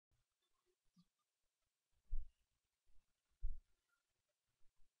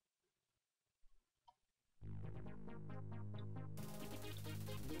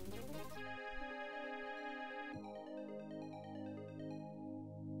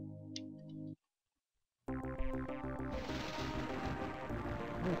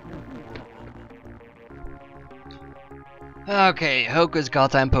Okay, Hocus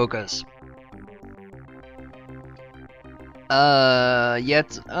Goddamn Pocus.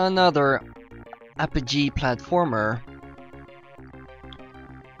 Yet another Apogee platformer.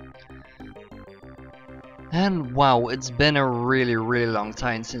 And wow, it's been a really long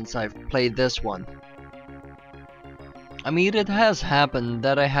time since I've played this one. I mean, it has happened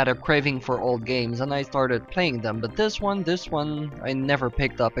that I had a craving for old games and I started playing them, but this one, I never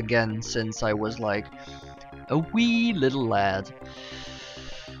picked up again since I was like a wee little lad.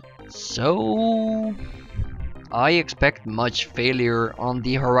 So I expect much failure on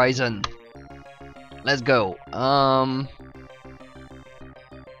the horizon. Let's go.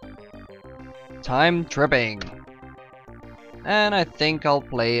 Time tripping. And I think I'll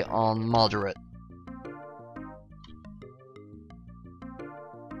play on moderate.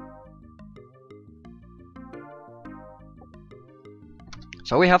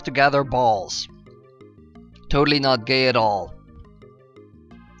 So we have to gather balls. Totally not gay at all.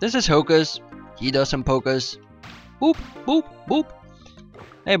 This is Hocus. He does some pocus. Boop, boop, boop.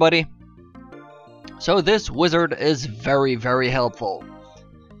 Hey, buddy. So this wizard is very helpful.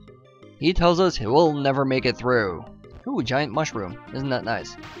 He tells us he will never make it through. Ooh, giant mushroom. Isn't that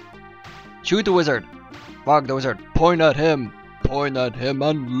nice? Shoot the wizard. Fuck the wizard. Point at him. Point at him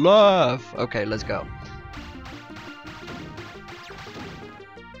and laugh. Okay, let's go.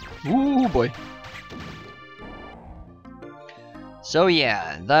 Ooh, boy. So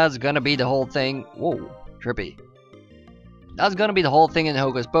yeah, that's gonna be the whole thing. Whoa, trippy. That's gonna be the whole thing in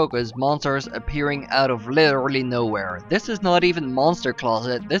Hocus Pocus, monsters appearing out of literally nowhere. This is not even Monster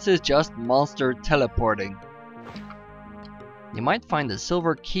Closet, this is just monster teleporting. You might find a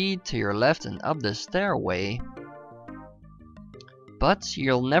silver key to your left and up the stairway. But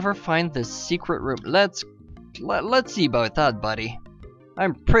you'll never find the secret room. Let's see about that, buddy.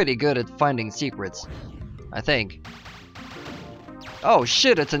 I'm pretty good at finding secrets, I think. Oh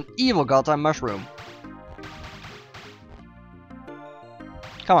shit, it's an evil goddamn mushroom.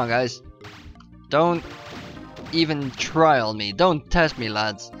 Come on, guys. Don't even trial me. Don't test me,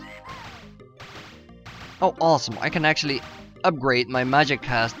 lads. Oh, awesome. I can actually upgrade my magic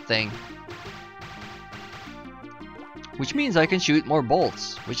cast thing. Which means I can shoot more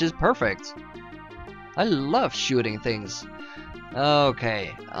bolts, which is perfect. I love shooting things.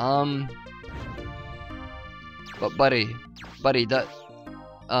 Okay, but buddy, that,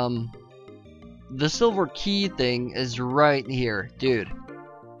 the silver key thing is right here, dude.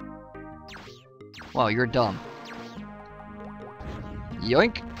 Wow, you're dumb.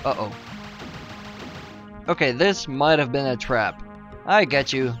 Yoink! Uh-oh. Okay, this might have been a trap. I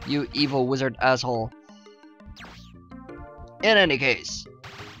get you, you evil wizard asshole. In any case,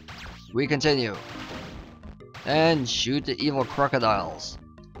 we continue. And shoot the evil crocodiles.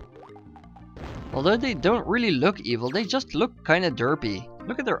 Although they don't really look evil, they just look kinda derpy.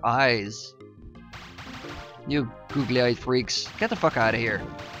 Look at their eyes. You googly-eyed freaks, get the fuck out of here.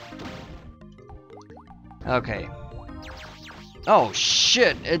 Okay. Oh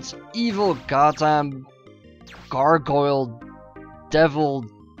shit, it's evil goddamn gargoyle devil.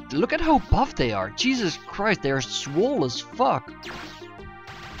 Look at how buff they are. Jesus Christ, they are swole as fuck.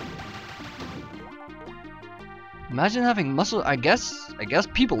 Imagine having muscle. I guess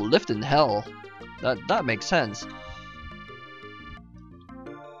people lift in hell. That makes sense.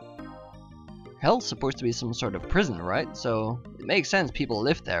 Hell's supposed to be some sort of prison, right? So it makes sense people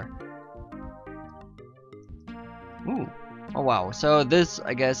live there. Ooh. Oh wow. So this,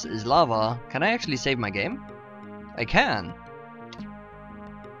 I guess, is lava. Can I actually save my game? I can.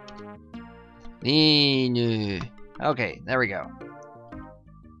 Okay, there we go.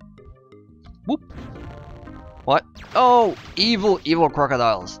 Whoop. What? Oh, evil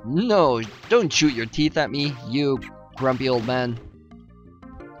crocodiles. No, don't shoot your teeth at me, you grumpy old man.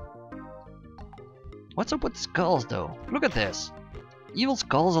 What's up with skulls, though? Look at this. Evil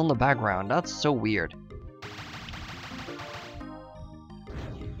skulls on the background. That's so weird.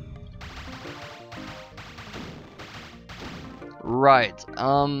 Right.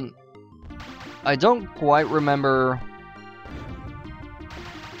 I don't quite remember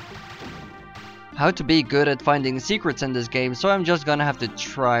how to be good at finding secrets in this game, so I'm just gonna have to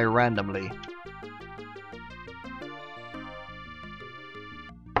try randomly.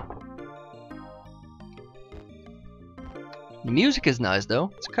 The music is nice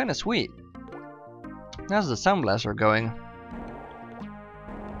though, it's kinda sweet. How's the sound blaster going?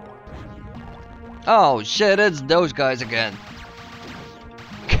 Oh shit, it's those guys again.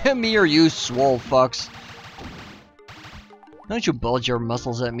 Come here, you swole fucks. Don't you bulge your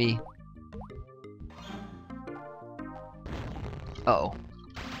muscles at me. Uh-oh.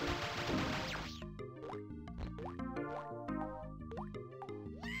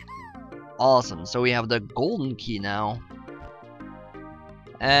 Awesome, so we have the golden key now.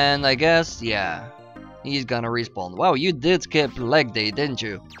 And I guess, yeah, he's gonna respawn. Wow, you did skip leg day, didn't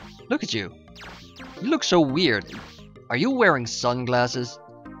you? Look at you. You look so weird. Are you wearing sunglasses?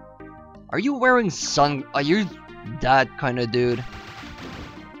 Are you that kind of dude?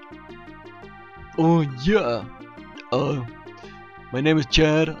 Oh yeah. My name is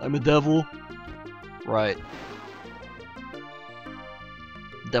Chad. I'm a devil. Right.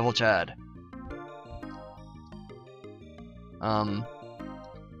 Devil Chad.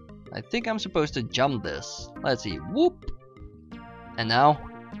 I think I'm supposed to jump this. Let's see. Whoop. And now?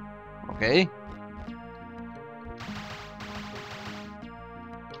 Okay.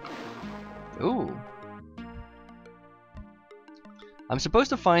 Ooh. I'm supposed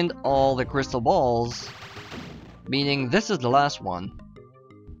to find all the crystal balls, meaning this is the last one.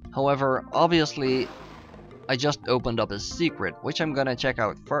 However, obviously, I just opened up a secret, which I'm gonna check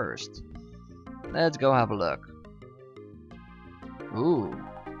out first. Let's go have a look. Ooh.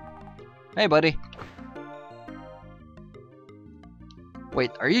 Hey, buddy.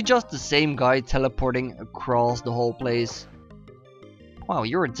 Wait, are you just the same guy teleporting across the whole place? Wow,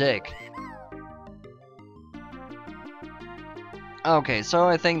 you're a dick. Okay, so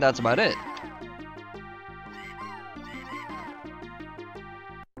I think that's about it.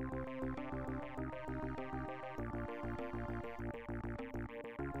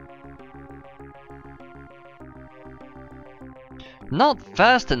 Not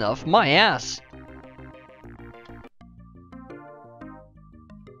fast enough, my ass!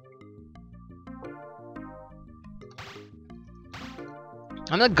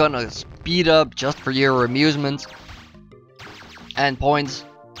 I'm not gonna speed up just for your amusement and points.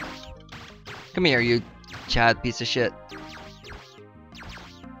 Come here, you Chad piece of shit.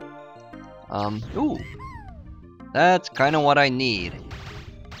 Ooh. That's kinda what I need.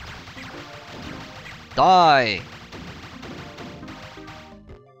 Die!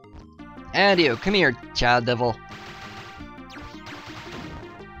 And you, come here, Chad Devil.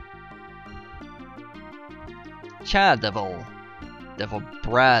 Chad Devil. Devil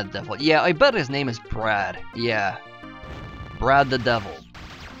Brad Devil. Yeah, I bet his name is Brad. Yeah. Brad the Devil.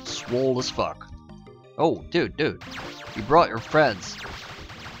 Swole as fuck. Oh, dude. You brought your friends.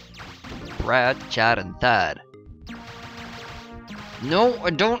 Brad, Chad, and Thad. No, I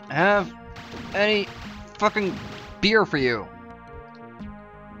don't have any fucking beer for you.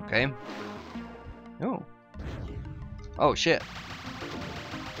 Okay. Oh. Oh, shit.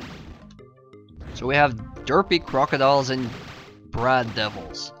 So we have derpy crocodiles and Brad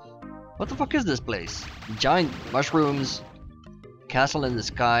Devils. What the fuck is this place? Giant mushrooms. Castle in the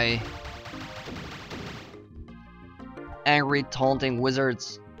sky. Angry, taunting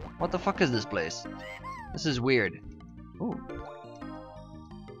wizards. What the fuck is this place? This is weird. Ooh.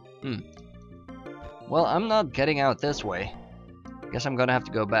 Well, I'm not getting out this way. Guess I'm gonna have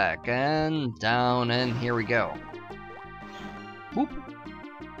to go back and down, and here we go. Boop.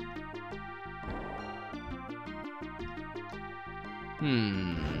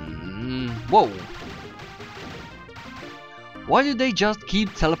 Whoa. Why do they just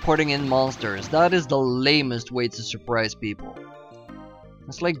keep teleporting in monsters? That is the lamest way to surprise people.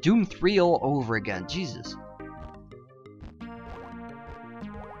 It's like Doom 3 all over again. Jesus.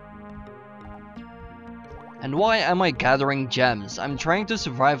 And why am I gathering gems? I'm trying to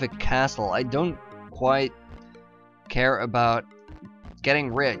survive a castle. I don't quite care about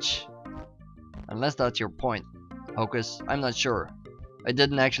getting rich. Unless that's your point, Hocus. I'm not sure. I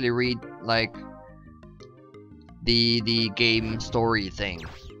didn't actually read, like, the game story thing.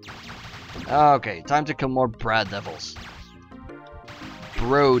 Okay, time to kill more Brad Devils.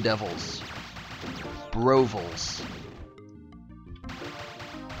 Bro Devils. Brovals.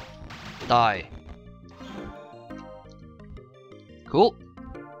 Die. Cool.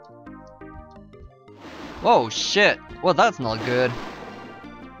 Whoa, shit. Well, that's not good.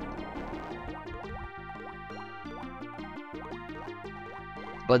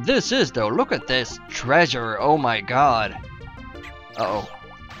 But this is, though. Look at this treasure. Oh my god. Uh-oh.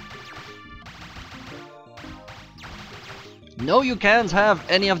 No, you can't have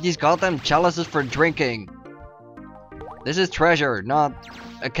any of these goddamn chalices for drinking. This is treasure, not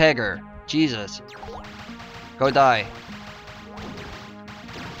a kegger. Jesus. Go die.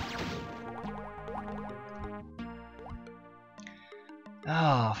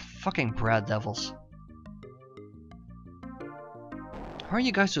 Ah, oh, fucking Brad Devils. How are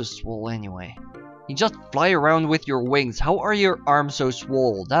you guys so swole anyway? You just fly around with your wings. How are your arms so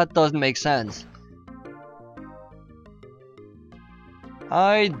swole? That doesn't make sense.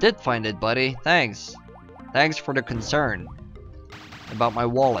 I did find it, buddy. Thanks. Thanks for the concern about my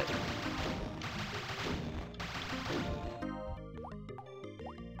wallet.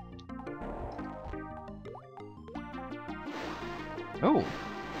 Oh.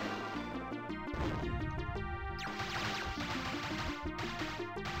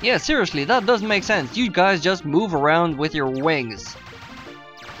 Yeah, seriously, that doesn't make sense. You guys just move around with your wings.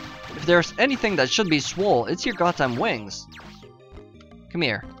 If there's anything that should be swole, it's your goddamn wings. Come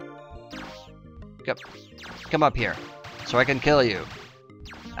here. Come up here, so I can kill you,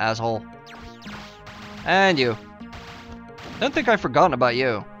 asshole. And you. Don't think I've forgotten about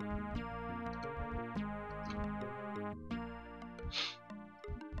you.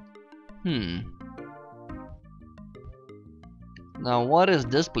 Now, what is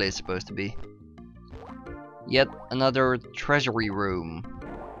this place supposed to be? Yet another treasury room.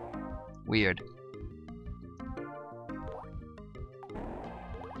 Weird.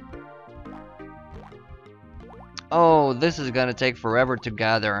 Oh, this is gonna take forever to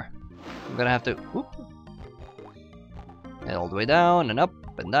gather. I'm gonna have to whoop, head all the way down and up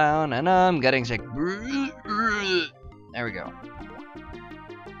and down, and I'm getting sick. There we go.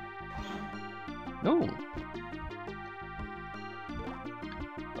 No.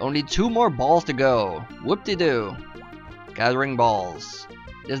 Only 2 more balls to go. Whoop-de-doo. Gathering balls.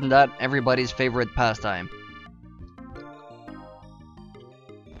 Isn't that everybody's favorite pastime?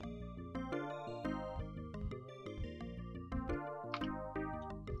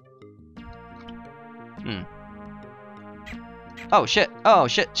 Oh shit, oh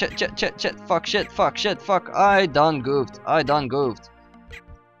shit, fuck, I done goofed.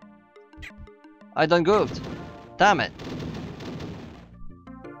 Damn it.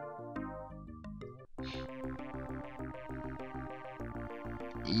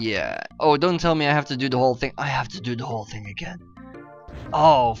 Yeah. Oh, don't tell me I have to do the whole thing. I have to do the whole thing again.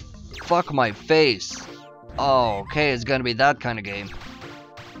 Oh, fuck my face. Oh, okay, it's gonna be that kind of game.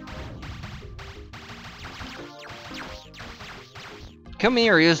 Come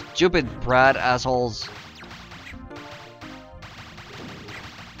here, you stupid brat assholes.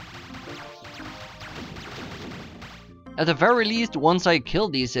 At the very least, once I kill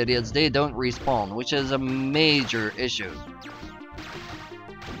these idiots, they don't respawn, which is a major issue.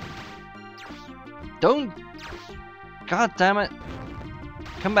 Don't... God damn it.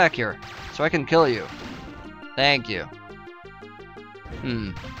 Come back here, so I can kill you. Thank you.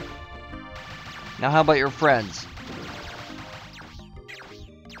 Now how about your friends?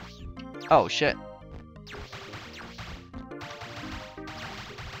 Oh shit.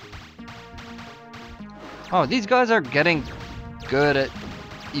 Oh, these guys are getting good at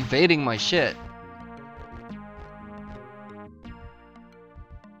evading my shit.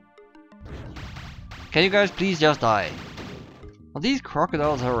 Can you guys please just die? Well, these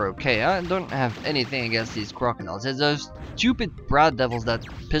crocodiles are okay. I don't have anything against these crocodiles. It's those stupid brat devils that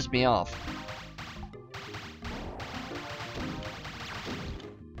piss me off.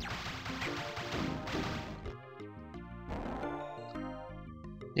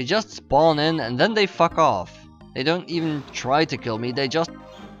 They just spawn in and then they fuck off. They don't even try to kill me, they just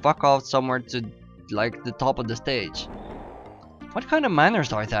fuck off somewhere to, like, the top of the stage. What kind of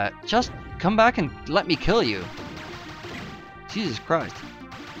manners are that? Just come back and let me kill you. Jesus Christ.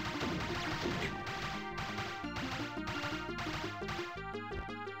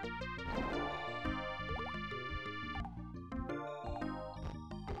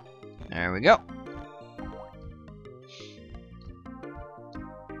 There we go.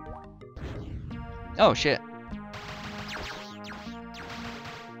 Oh shit.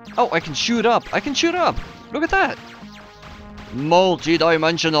 Oh, I can shoot up. I can shoot up. Look at that.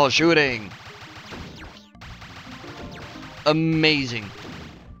 Multi-dimensional shooting. Amazing.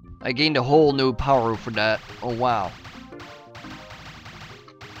 I gained a whole new power for that. Oh wow.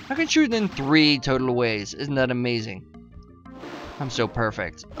 I can shoot in 3 total ways. Isn't that amazing? I'm so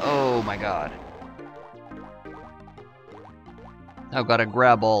perfect. Oh my god. I've got to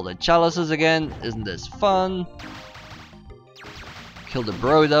grab all the chalices again. Isn't this fun? Kill the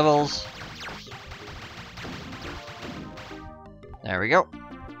bro devils. There we go.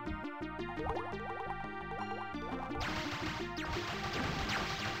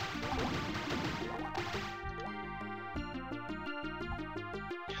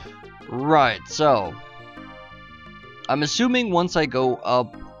 Right, so I'm assuming once I go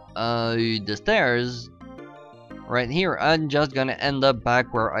up the stairs right here, I'm just gonna end up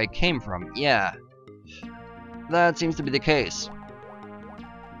back where I came from. Yeah, that seems to be the case.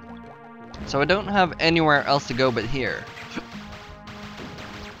 So I don't have anywhere else to go but here.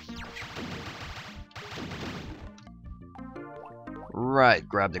 Right,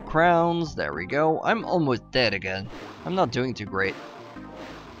 grab the crowns, there we go. I'm almost dead again. I'm not doing too great.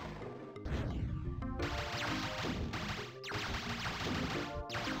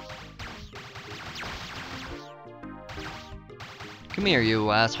 Come here,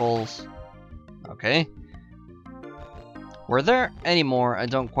 you assholes. Okay. Were there any more? I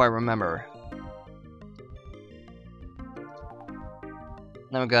don't quite remember.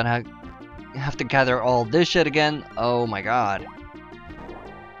 Now we're gonna have to gather all this shit again. Oh my god.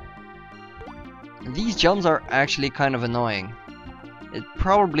 These jumps are actually kind of annoying. It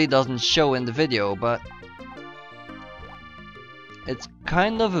probably doesn't show in the video, but it's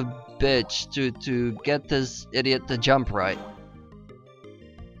kind of a bitch to get this idiot to jump right.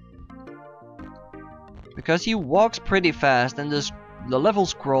 Because he walks pretty fast and the level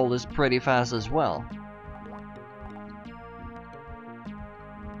scroll is pretty fast as well.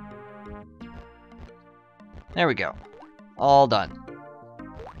 There we go. All done.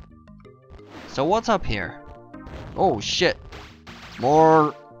 So what's up here? Oh shit.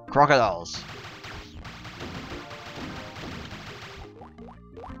 More crocodiles.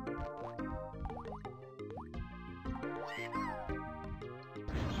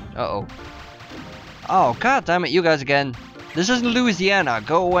 Uh-oh. Oh, god damn it, you guys again. This isn't Louisiana.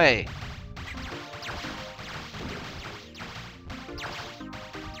 Go away.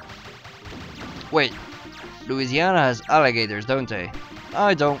 Wait. Louisiana has alligators, don't they?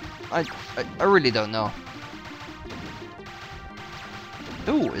 I don't. I really don't know.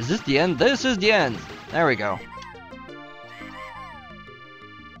 Ooh, is this the end? This is the end. There we go.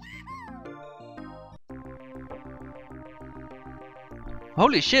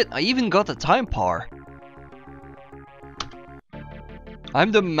 Holy shit, I even got the time par.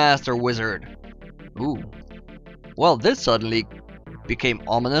 I'm the master wizard. Ooh. Well, this suddenly became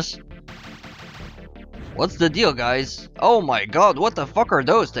ominous. What's the deal, guys? Oh my god, what the fuck are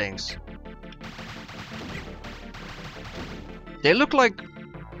those things? They look like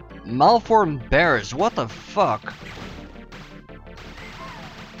malformed bears. What the fuck?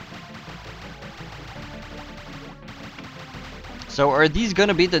 So are these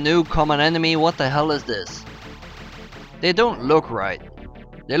gonna be the new common enemy? What the hell is this? They don't look right.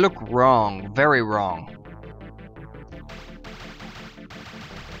 They look wrong. Very wrong.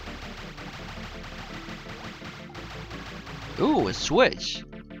 Ooh, a switch.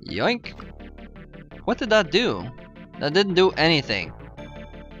 Yoink. What did that do? That didn't do anything.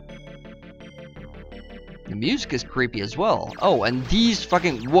 The music is creepy as well. Oh, and these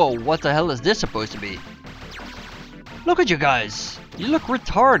fucking... Whoa, what the hell is this supposed to be? Look at you guys. You look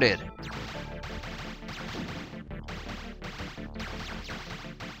retarded.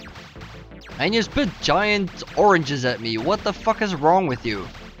 And you spit giant oranges at me. What the fuck is wrong with you?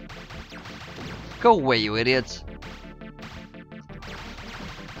 Go away, you idiots.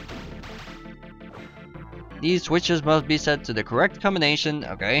 These switches must be set to the correct combination.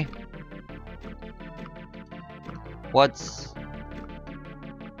 Okay. What's...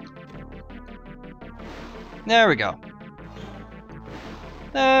 There we go.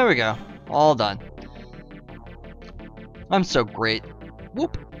 There we go. All done. I'm so great.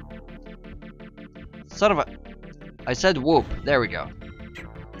 Whoop. Son of a... I said whoop. There we go.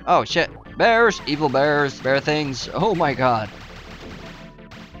 Oh shit. Bears! Evil bears! Bear things! Oh my god.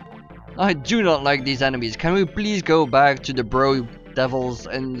 I do not like these enemies. Can we please go back to the bro devils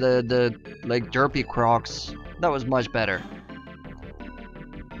and the like derpy crocs? That was much better.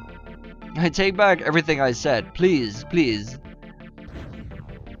 I take back everything I said. Please, please.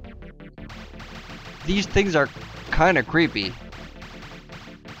 These things are kind of creepy.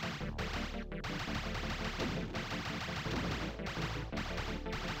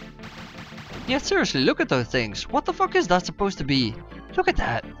 Yeah, seriously, look at those things. What the fuck is that supposed to be? Look at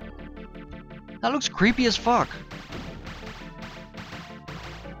that. That looks creepy as fuck.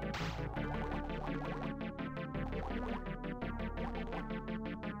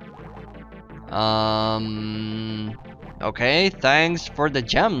 Okay, thanks for the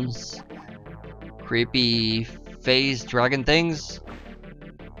gems. Creepy face dragon things.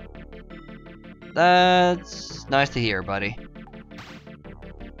 That's nice to hear, buddy.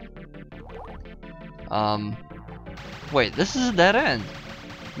 Wait, this is a dead end.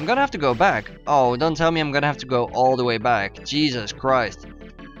 I'm gonna have to go back. Oh, don't tell me I'm gonna have to go all the way back. Jesus Christ.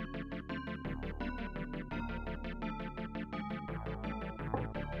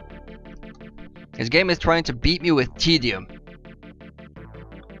 This game is trying to beat me with tedium.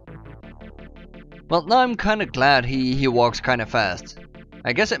 Well, now I'm kinda glad he walks kinda fast.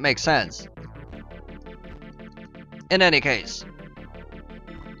 I guess it makes sense. In any case,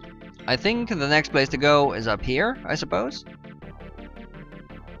 I think the next place to go is up here, I suppose?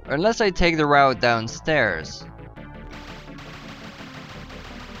 Or unless I take the route downstairs.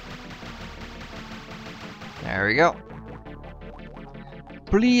 There we go.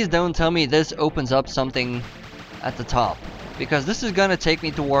 Please don't tell me this opens up something at the top. Because this is gonna take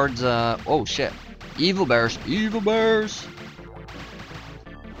me towards, oh shit. Evil bears, evil bears!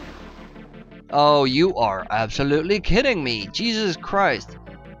 Oh, you are absolutely kidding me! Jesus Christ!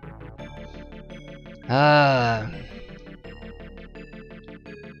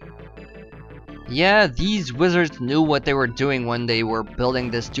 Yeah, these wizards knew what they were doing when they were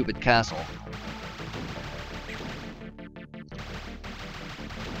building this stupid castle.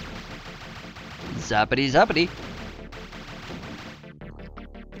 Zappity zappity!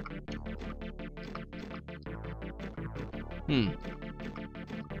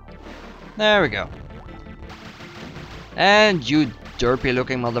 There we go. And you derpy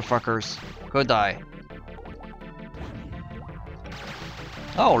looking motherfuckers, go die.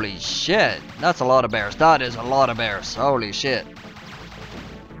 Holy shit, that's a lot of bears. That is a lot of bears. Holy shit.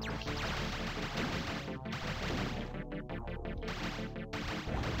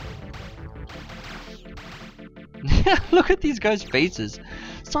 Look at these guys' faces.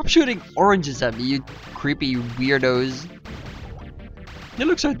 Stop shooting oranges at me, you creepy weirdos. They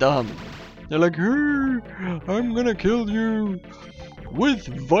look so dumb. They're like, hey, I'm gonna kill you with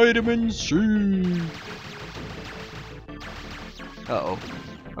vitamin C. Uh-oh.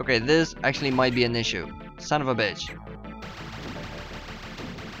 Okay, this actually might be an issue. Son of a bitch.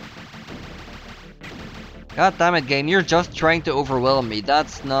 God damn it, game, you're just trying to overwhelm me.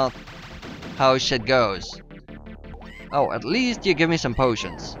 That's not how shit goes. Oh, at least you give me some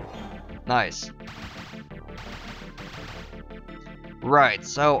potions. Nice. Right,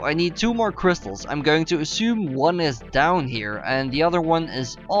 so I need 2 more crystals. I'm going to assume one is down here and the other one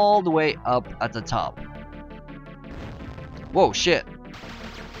is all the way up at the top. Whoa, shit.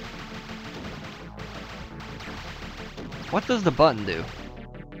 What does the button do?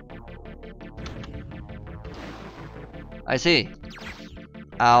 I see.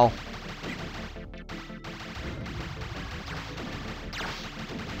 Ow.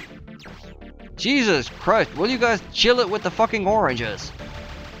 Jesus Christ, will you guys chill it with the fucking oranges?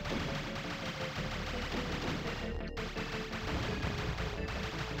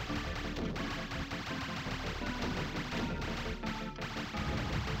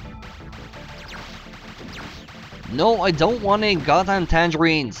 No, I don't want any goddamn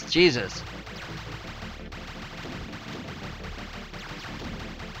tangerines. Jesus.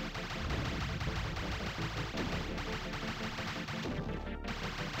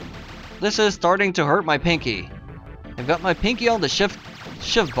 This is starting to hurt my pinky. I've got my pinky on the shift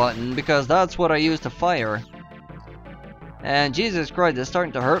button because that's what I use to fire. And Jesus Christ, it's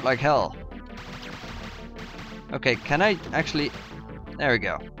starting to hurt like hell. Okay, can I actually... There we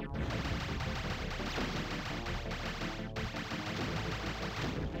go.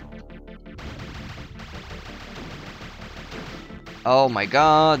 Oh my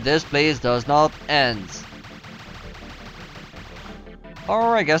god, this place does not end.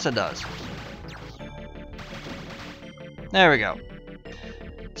 Or I guess it does. There we go.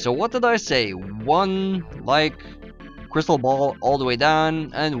 So what did I say? 1 like crystal ball all the way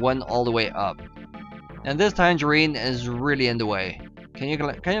down and 1 all the way up. And this tangerine is really in the way. Can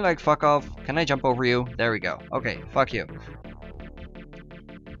you like fuck off? Can I jump over you? There we go. Okay, fuck you.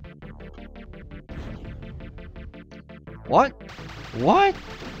 What? What?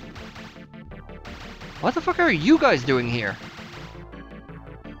 What the fuck are you guys doing here?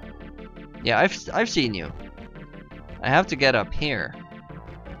 Yeah, I've seen you. I have to get up here.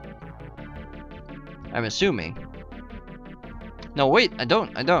 I'm assuming. No, wait, I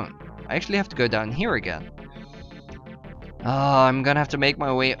don't. I actually have to go down here again. I'm gonna have to make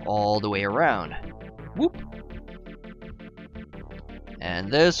my way all the way around. Whoop.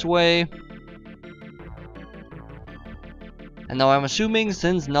 And this way. And now I'm assuming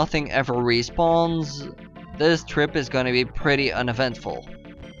since nothing ever respawns, this trip is gonna be pretty uneventful.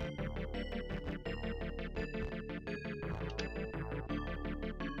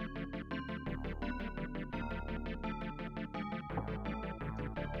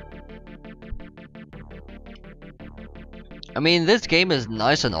 I mean, this game is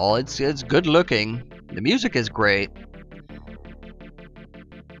nice and all, it's good looking, the music is great.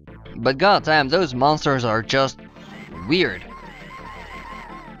 But goddamn, those monsters are just weird.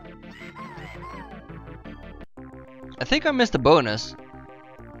 I think I missed a bonus.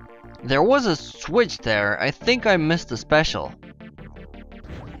 There was a switch there, I think I missed a special.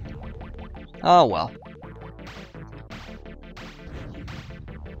 Oh well.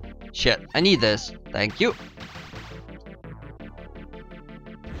 Shit, I need this, thank you.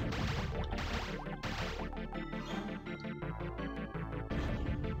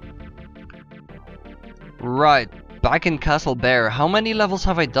 Right, back in Castle Bear. How many levels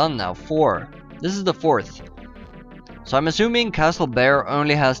have I done now? 4. This is the 4th. So I'm assuming Castle Bear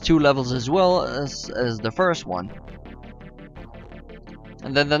only has 2 levels as well as the first one.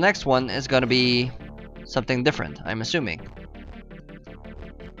 And then the next one is gonna be something different, I'm assuming.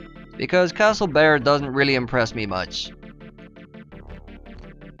 Because Castle Bear doesn't really impress me much.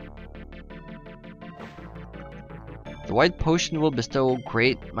 The white potion will bestow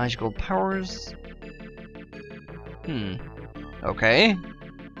great magical powers. Okay.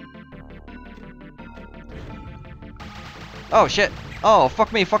 Oh shit. Oh,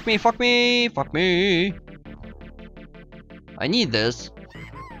 fuck me, fuck me, fuck me, fuck me. I need this.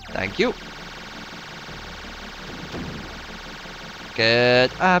 Thank you.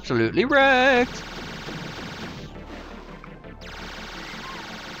 Get absolutely wrecked.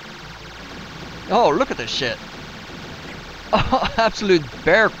 Oh, look at this shit. Oh, absolute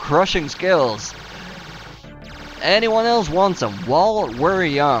bear crushing skills. Anyone else wants them while we're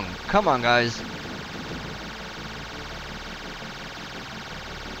young? Come on, guys.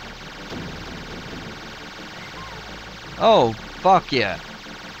 Oh, fuck yeah.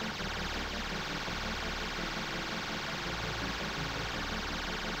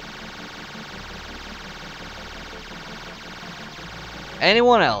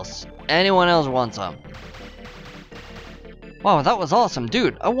 Anyone else? Anyone else wants some? Wow, that was awesome,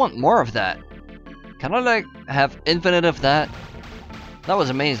 dude. I want more of that. Can I, like, have infinite of that? That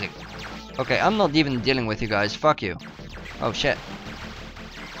was amazing. Okay, I'm not even dealing with you guys. Fuck you. Oh, shit.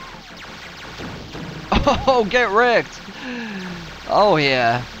 Oh, get wrecked! Oh,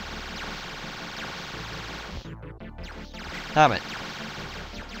 yeah. Damn it.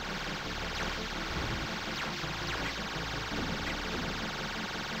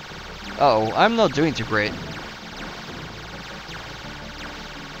 Uh-oh, I'm not doing too great.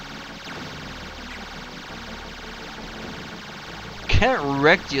 Get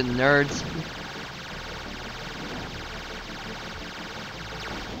wrecked, you nerds.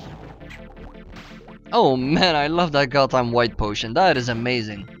 Oh man, I love that goddamn white potion. That is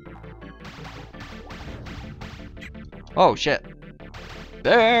amazing. Oh shit.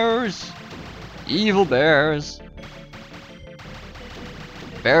 Bears! Evil bears.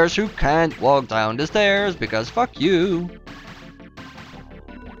 Bears who can't walk down the stairs because fuck you.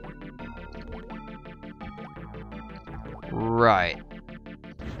 Right.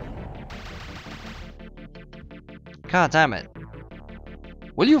 God damn it.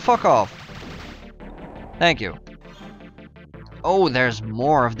 Will you fuck off? Thank you. Oh, there's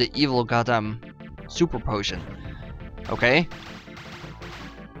more of the evil goddamn super potion. Okay.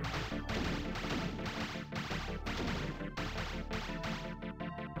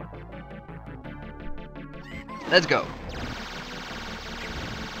 Let's go.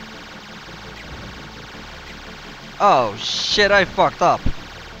 Oh shit, I fucked up.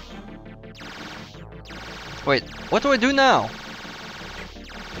 Wait, what do I do now?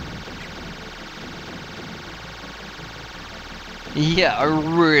 Yeah, I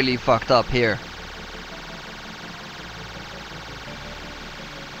really fucked up here.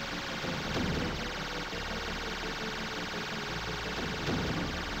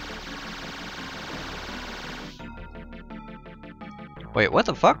 Wait, what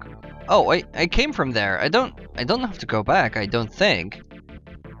the fuck? Oh, wait, I came from there. I don't have to go back, I don't think.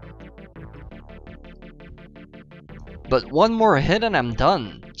 But one more hit and I'm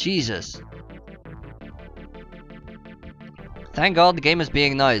done. Jesus. Thank God the game is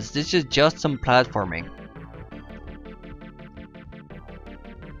being nice. This is just some platforming.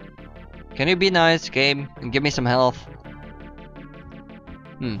 Can you be nice, game, and give me some health?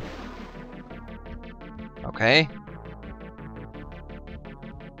 Okay.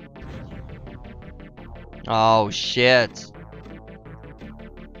 Oh shit.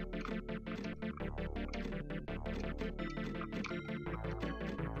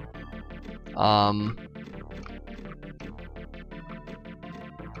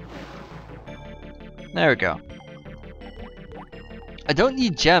 There we go. I don't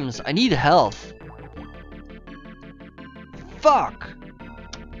need gems, I need health. Fuck!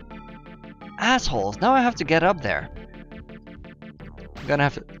 Assholes, now I have to get up there. I'm gonna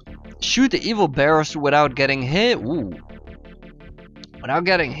have to shoot the evil bears without getting hit. Ooh. Without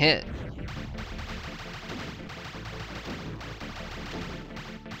getting hit.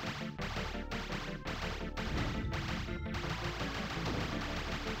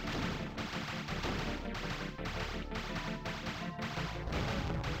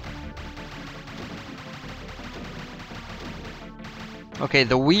 Okay,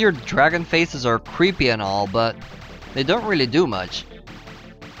 the weird dragon faces are creepy and all, but they don't really do much.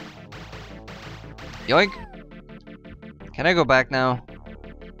 Yoink! Can I go back now?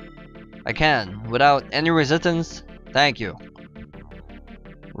 I can, without any resistance. Thank you.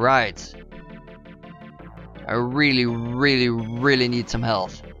 Right. I really need some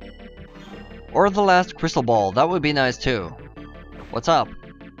health. Or the last crystal ball, that would be nice too. What's up?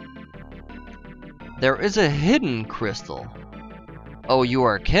 There is a hidden crystal. Oh, you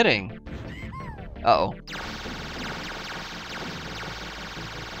are kidding. Uh-oh.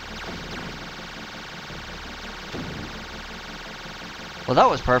 Well, that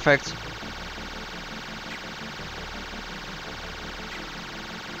was perfect.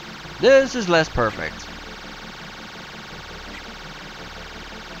 This is less perfect.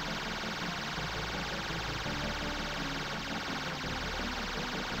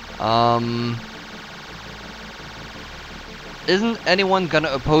 Isn't anyone gonna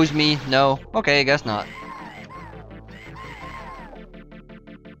oppose me? No? Okay, I guess not.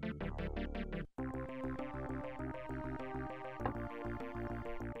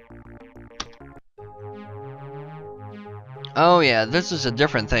 Oh yeah, this is a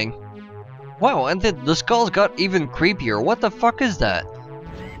different thing. Wow, and the skulls got even creepier. What the fuck is that?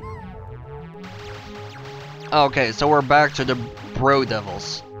 Okay, so we're back to the bro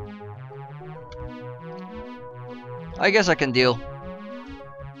devils. I guess I can deal.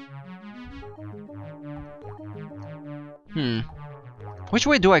 Which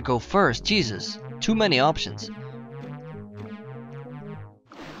way do I go first? Jesus, too many options.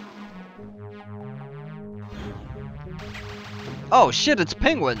 Oh shit, it's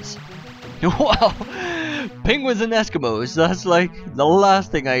penguins! Wow! Penguins and Eskimos, that's like the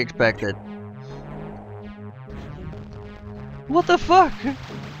last thing I expected. What the fuck?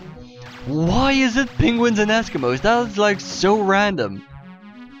 Why is it penguins and Eskimos? That's like so random.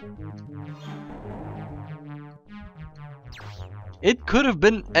 It could have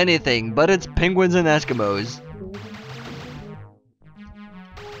been anything, but it's penguins and Eskimos.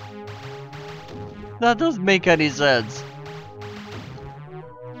 That doesn't make any sense.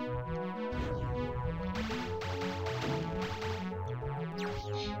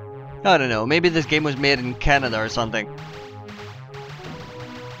 I don't know, maybe this game was made in Canada or something.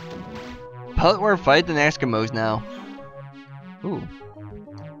 But we're fighting Eskimos now. Ooh.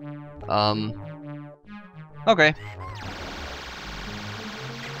 Okay.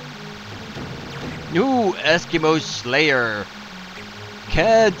 New Eskimo Slayer.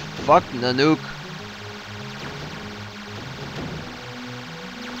 Can't fuck Nanook.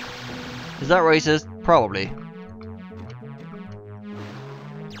 Is that racist? Probably.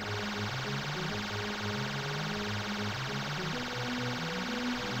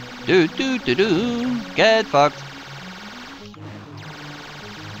 Get fucked.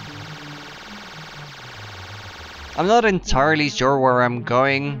 I'm not entirely sure where I'm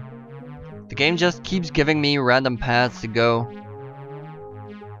going. The game just keeps giving me random paths to go.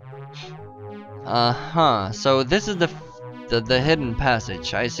 So this is the hidden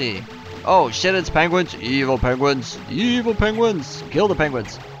passage, I see. Oh shit, it's penguins! Evil penguins! Evil penguins! Kill the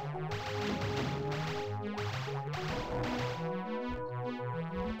penguins!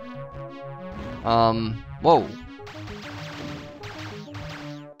 Whoa.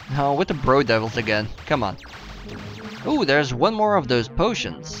 No, with the bro devils again. Come on. Ooh, there's one more of those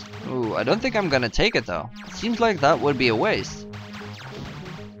potions. Ooh, I don't think I'm gonna take it though. Seems like that would be a waste.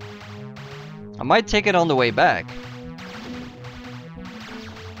 I might take it on the way back.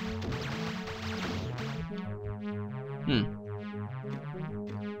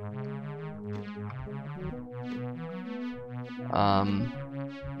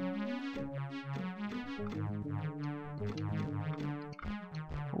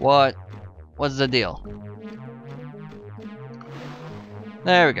 What's the deal?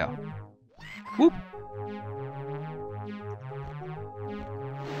 There we go. Whoop.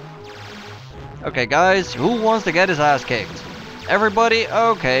 Okay, guys, who wants to get his ass kicked? Everybody?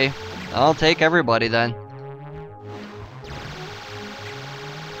 Okay. I'll take everybody then.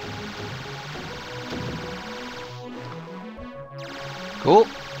 Cool.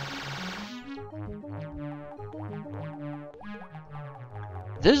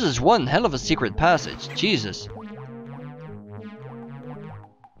 This is one hell of a secret passage. Jesus.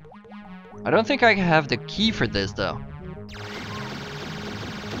 I don't think I have the key for this though.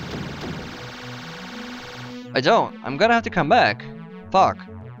 I don't. I'm gonna have to come back. Fuck.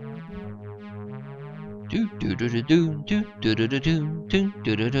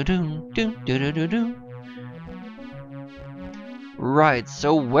 Right,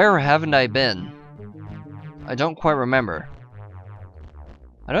 so where haven't I been? I don't quite remember.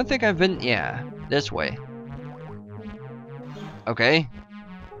 I don't think I've been... yeah, this way. Okay.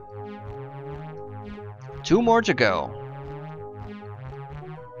 2 more to go.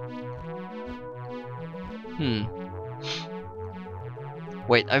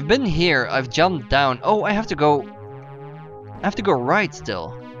 Wait, I've been here. I've jumped down. Oh, I have to go right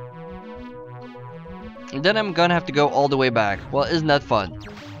still. And then I'm gonna have to go all the way back. Well, isn't that fun?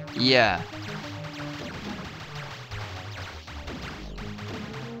 Yeah.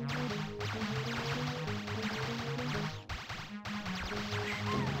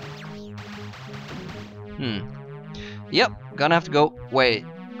 Yep, gonna have to go. Wait.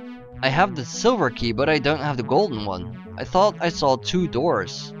 I have the silver key, but I don't have the golden one. I thought I saw 2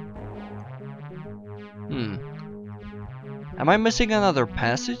 doors. Am I missing another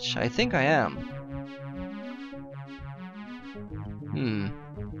passage? I think I am.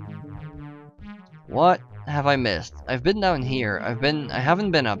 What have I missed? I've been down here. I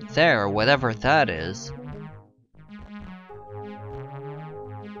haven't been up there, whatever that is.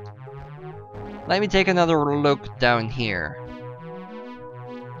 Let me take another look down here.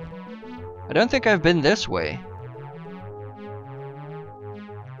 I don't think I've been this way.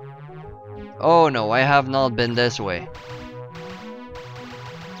 Oh no, I have not been this way.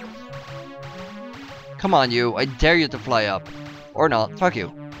 Come on you, I dare you to fly up. Or not, fuck you.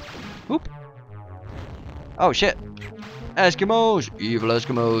 Whoop. Oh shit. Eskimos! Evil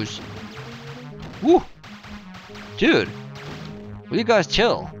Eskimos. Woo! Dude. Will you guys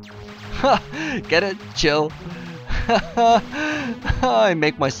chill? Ha! Get it? Chill. I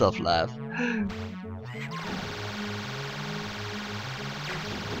make myself laugh.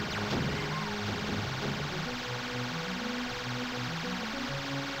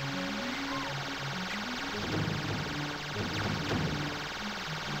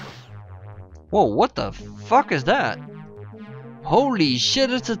 Whoa, what the fuck is that? Holy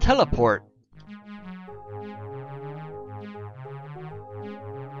shit, it's a teleport.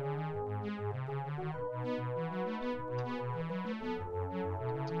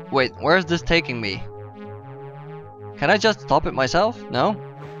 Wait, where is this taking me? Can I just stop it myself? No?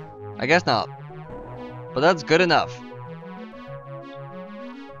 I guess not. But that's good enough.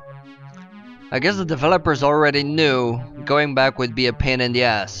 I guess the developers already knew going back would be a pain in the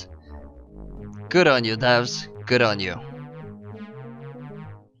ass. Good on you, devs. Good on you.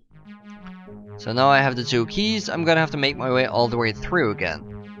 So now I have the 2 keys. I'm gonna have to make my way all the way through again.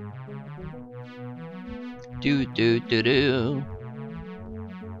 Do do do do.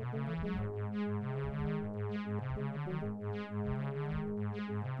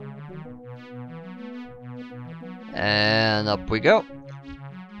 And up we go.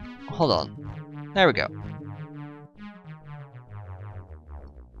 Hold on. There we go.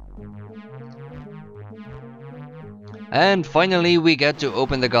 And finally we get to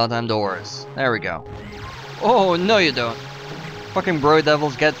open the goddamn doors. There we go. Oh, no you don't. Fucking bro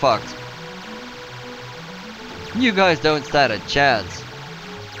devils, get fucked. You guys don't stand a chance.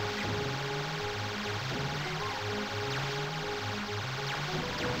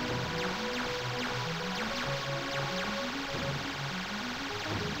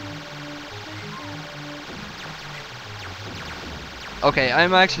 Okay,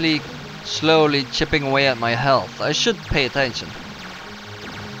 I'm actually slowly chipping away at my health. I should pay attention.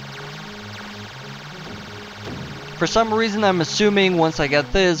 For some reason I'm assuming once I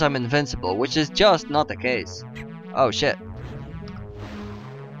get this I'm invincible, which is just not the case. Oh shit.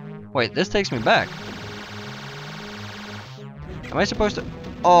 Wait, this takes me back. Am I supposed to...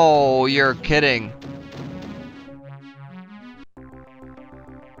 Oh, you're kidding.